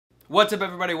What's up,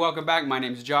 everybody? Welcome back. My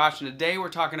name's Josh, and today we're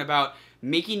talking about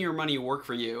making your money work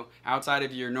for you outside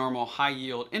of your normal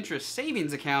high-yield interest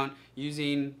savings account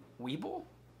using WeBull.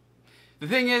 The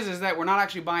thing is that we're not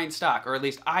actually buying stock, or at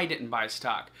least I didn't buy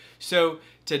stock. So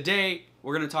today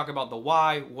we're going to talk about the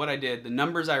why, what I did, the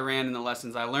numbers I ran, and the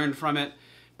lessons I learned from it.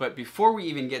 But before we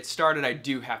even get started, I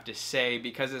do have to say,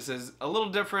 because this is a little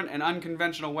different and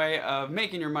unconventional way of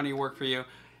making your money work for you,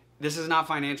 this is not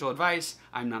financial advice.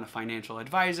 I'm not a financial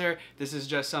advisor. This is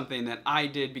just something that I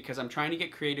did because I'm trying to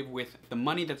get creative with the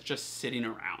money that's just sitting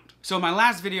around. So in my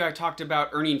last video, I talked about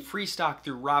earning free stock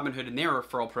through Robinhood and their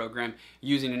referral program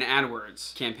using an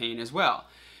AdWords campaign as well.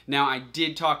 Now, I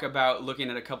did talk about looking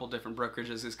at a couple different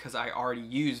brokerages because I already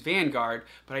use Vanguard,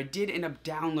 but I did end up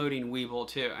downloading WeBull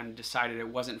too and decided it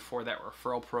wasn't for that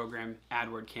referral program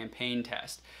AdWord campaign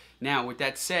test. Now, with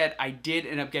that said, I did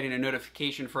end up getting a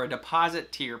notification for a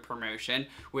deposit tier promotion,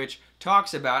 which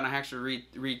talks about, and I actually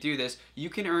read through this,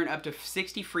 you can earn up to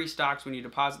 60 free stocks when you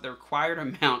deposit the required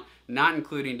amount, not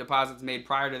including deposits made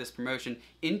prior to this promotion,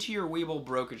 into your WeBull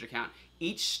brokerage account.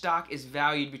 Each stock is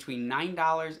valued between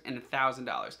 $9 and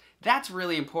 $1,000. That's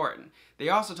really important. They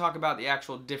also talk about the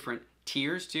actual different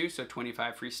tiers too, so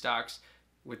 25 free stocks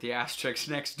with the asterisk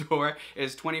next door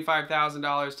is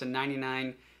 $25,000 to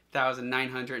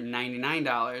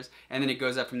 $99,999, and then it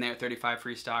goes up from there. 35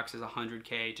 free stocks is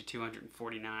 $100K to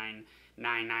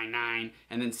 $249,999,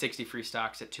 and then 60 free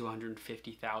stocks at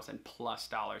 $250,000 plus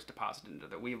deposited into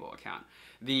the WeBull account.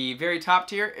 The very top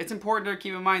tier, it's important to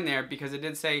keep in mind there because it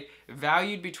did say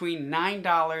valued between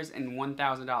 $9 and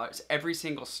 $1,000, every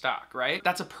single stock, right?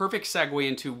 That's a perfect segue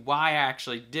into why I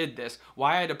actually did this,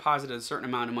 why I deposited a certain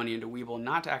amount of money into WeBull,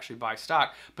 not to actually buy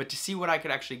stock, but to see what I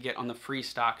could actually get on the free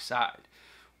stock side.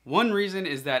 One reason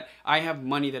is that I have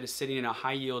money that is sitting in a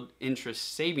high yield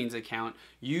interest savings account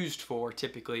used for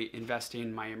typically investing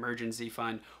in my emergency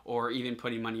fund or even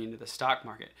putting money into the stock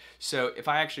market. So if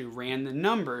I actually ran the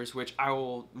numbers, which I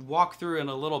will walk through in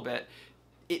a little bit,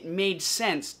 it made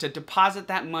sense to deposit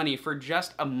that money for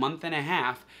just a month and a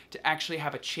half to actually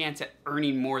have a chance at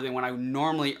earning more than what I would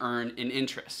normally earn in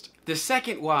interest. The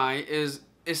second why is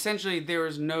essentially there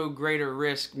is no greater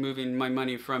risk moving my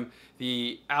money from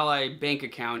the Ally bank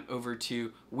account over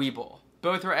to WeBull.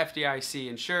 Both are FDIC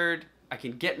insured. I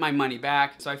can get my money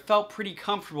back. So I felt pretty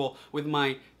comfortable with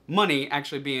my money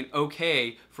actually being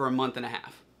okay for a month and a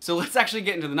half. So let's actually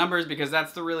get into the numbers because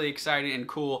that's the really exciting and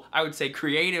cool, I would say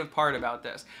creative part about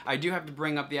this. I do have to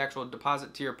bring up the actual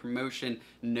deposit tier promotion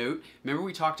note. Remember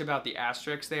we talked about the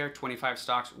asterisks there, 25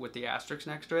 stocks with the asterisks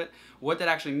next to it? What that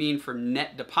actually means for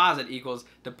net deposit equals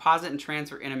deposit and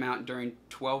transfer in amount during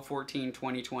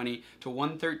 12/14/2020 to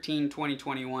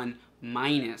 1/13/2021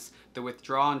 minus the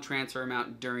withdrawal and transfer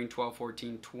amount during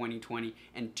 12/14/2020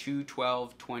 and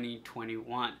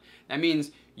 2/12/2021. That means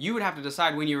you would have to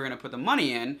decide when you were going to put the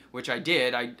money in, which I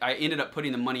did. I ended up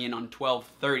putting the money in on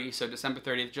 12/30, so December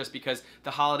 30th, just because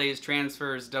the holidays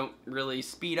transfers don't really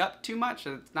speed up too much.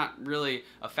 It's not really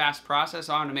a fast process.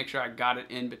 So I wanted to make sure I got it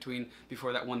in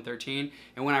before that 1/13.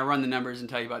 And when I run the numbers and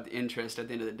tell you about the interest at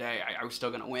the end of the day, I was still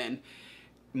going to win.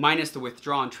 Minus the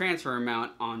withdraw and transfer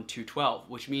amount on 2/12,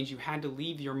 which means you had to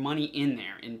leave your money in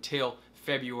there until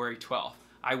February 12th.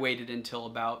 I waited until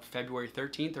about February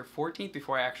 13th or 14th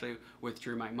before I actually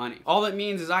withdrew my money. All that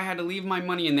means is I had to leave my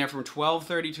money in there from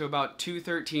 12/30 to about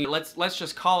 2/13. Let's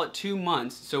just call it 2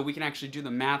 months so we can actually do the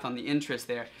math on the interest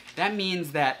there. That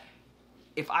means that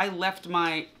if I left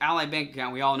my Ally bank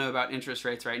account, we all know about interest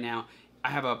rates right now, I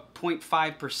have a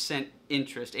 0.5%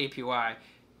 interest, APY.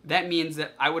 That means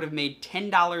that I would have made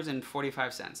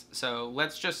 $10.45. So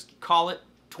let's just call it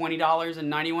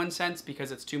 $20.91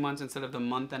 because it's 2 months instead of the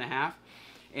month and a half.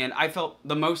 And I felt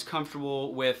the most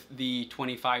comfortable with the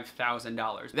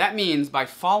 $25,000. That means by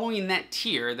following that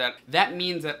tier, that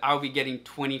means that I'll be getting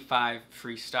 25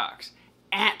 free stocks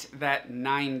at that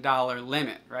 $9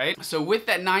 limit, right? So with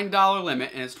that $9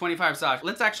 limit and it's 25 stocks,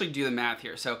 let's actually do the math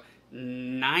here. So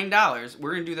 $9,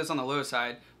 we're gonna do this on the low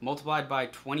side, multiplied by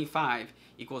 25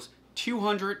 equals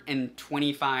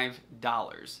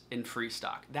 $225 in free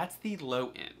stock. That's the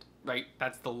low end, right?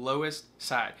 That's the lowest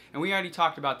side. And we already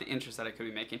talked about the interest that I could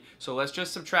be making. So let's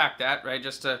just subtract that, right?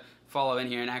 Just to follow in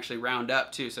here and actually round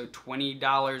up too. So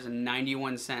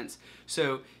 $20.91.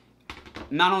 So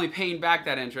not only paying back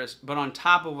that interest, but on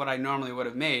top of what I normally would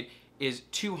have made is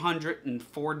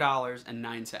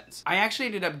 $204.09. I actually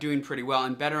ended up doing pretty well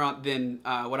and better than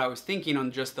what I was thinking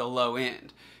on just the low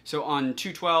end. So on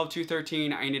 2/12,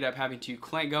 2/13, I ended up having to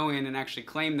go in and actually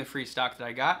claim the free stock that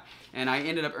I got, and I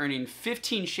ended up earning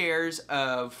 15 shares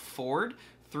of Ford,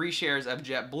 3 shares of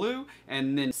JetBlue,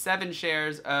 and then 7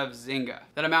 shares of Zynga.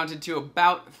 That amounted to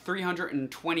about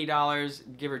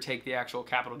 $320, give or take the actual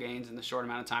capital gains and the short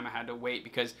amount of time I had to wait,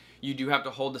 because you do have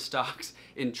to hold the stocks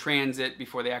in transit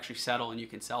before they actually settle and you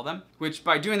can sell them. Which,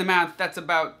 by doing the math, that's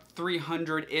about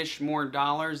 $300-ish more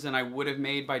dollars than I would have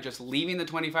made by just leaving the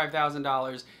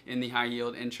 $25,000 in the high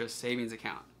yield interest savings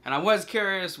account. And I was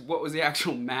curious what was the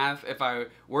actual math if I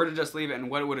were to just leave it and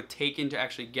what it would have taken to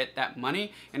actually get that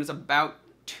money. And it's about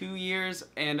 2 years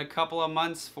and a couple of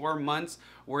months, 4 months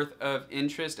worth of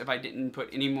interest if I didn't put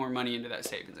any more money into that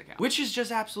savings account, which is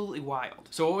just absolutely wild.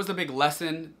 So what was the big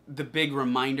lesson, the big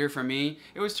reminder for me?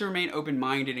 It was to remain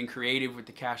open-minded and creative with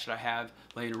the cash that I have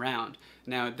laying around.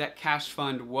 Now, that cash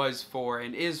fund was for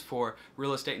and is for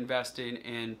real estate investing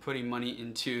and putting money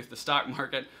into the stock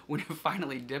market when it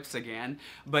finally dips again.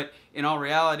 But in all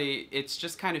reality, it's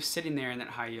just kind of sitting there in that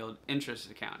high yield interest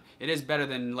account. It is better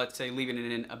than, let's say, leaving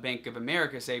it in a Bank of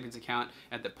America savings account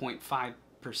at the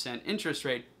 0.5% interest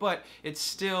rate, but it's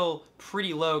still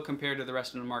pretty low compared to the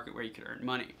rest of the market where you could earn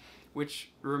money.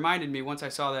 Which reminded me, once I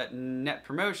saw that net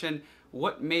promotion,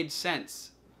 what made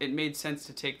sense? It made sense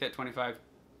to take that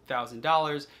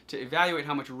 $25,000 to evaluate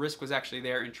how much risk was actually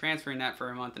there and transferring that for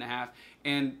a month and a half.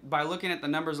 And by looking at the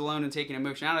numbers alone and taking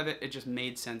emotion out of it, it just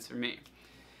made sense for me.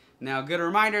 Now, good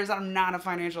reminder is I'm not a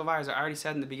financial advisor. I already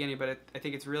said in the beginning, but I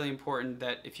think it's really important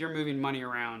that if you're moving money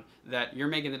around, that you're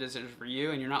making the decision for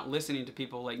you and you're not listening to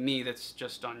people like me that's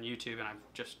just on YouTube and I've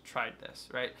just tried this,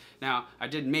 right? Now, I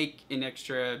did make an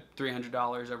extra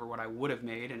 $300 over what I would have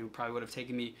made, and it probably would have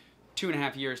taken me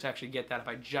 2.5 years to actually get that if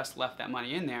I just left that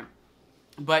money in there.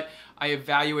 But I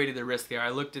evaluated the risk there. I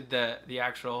looked at the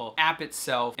actual app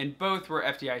itself, and both were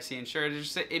FDIC insured.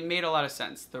 It made a lot of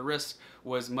sense. The risk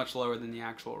was much lower than the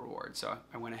actual reward, so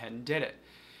I went ahead and did it.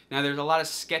 Now, there's a lot of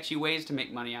sketchy ways to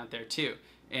make money out there too,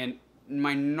 and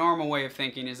my normal way of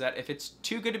thinking is that if it's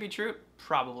too good to be true, it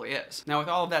probably is. Now, with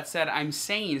all of that said, I'm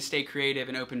saying stay creative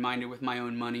and open-minded with my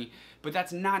own money, but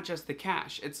that's not just the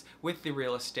cash. It's with the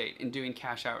real estate and doing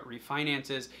cash out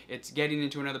refinances. It's getting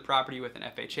into another property with an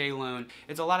FHA loan.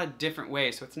 It's a lot of different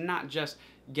ways. So it's not just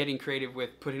getting creative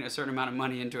with putting a certain amount of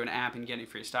money into an app and getting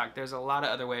free stock. There's a lot of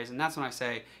other ways, and that's when I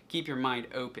say keep your mind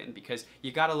open, because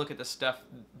you got to look at the stuff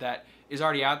that is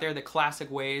already out there, the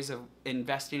classic ways of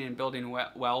investing and building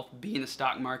wealth, being the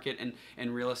stock market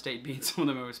and real estate being some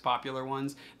of the most popular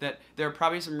ones, that there are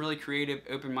probably some really creative,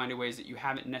 open-minded ways that you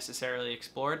haven't necessarily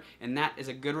explored, and that is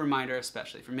a good reminder,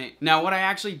 especially for me. Now, what I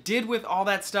actually did with all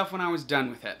that stuff when I was done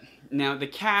with it. Now, the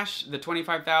cash, the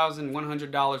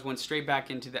 $25,100 went straight back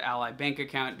into the Ally Bank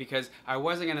account because I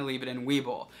wasn't going to leave it in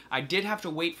WeBull. I did have to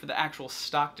wait for the actual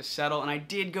stock to settle, and I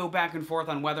did go back and forth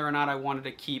on whether or not I wanted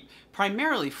to keep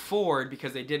primarily Ford,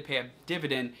 because they did pay a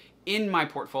dividend, in my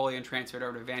portfolio and transfer it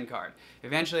over to Vanguard.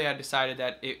 Eventually, I decided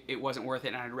that it wasn't worth it,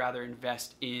 and I'd rather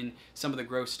invest in some of the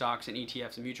growth stocks and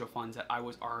ETFs and mutual funds that I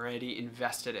was already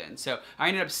invested in. So I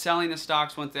ended up selling the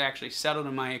stocks once they actually settled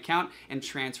in my account and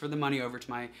transferred the money over to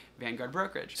my Vanguard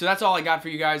brokerage. So that's all I got for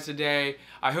you guys today.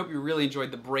 I hope you really enjoyed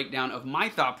the breakdown of my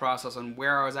thought process on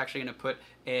where I was actually going to put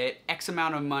an X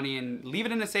amount of money and leave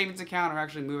it in a savings account, or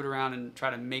actually move it around and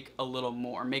try to make a little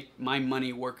more, make my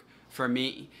money work for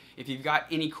me. If you've got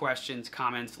any questions,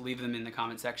 comments, leave them in the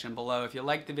comment section below. If you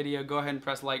liked the video, go ahead and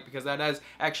press like, because that does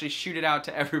actually shoot it out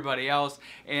to everybody else.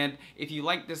 And if you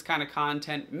like this kind of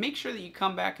content, make sure that you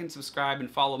come back and subscribe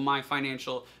and follow my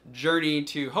financial journey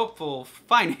to hopeful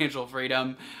financial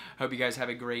freedom. Hope you guys have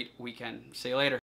a great weekend. See you later.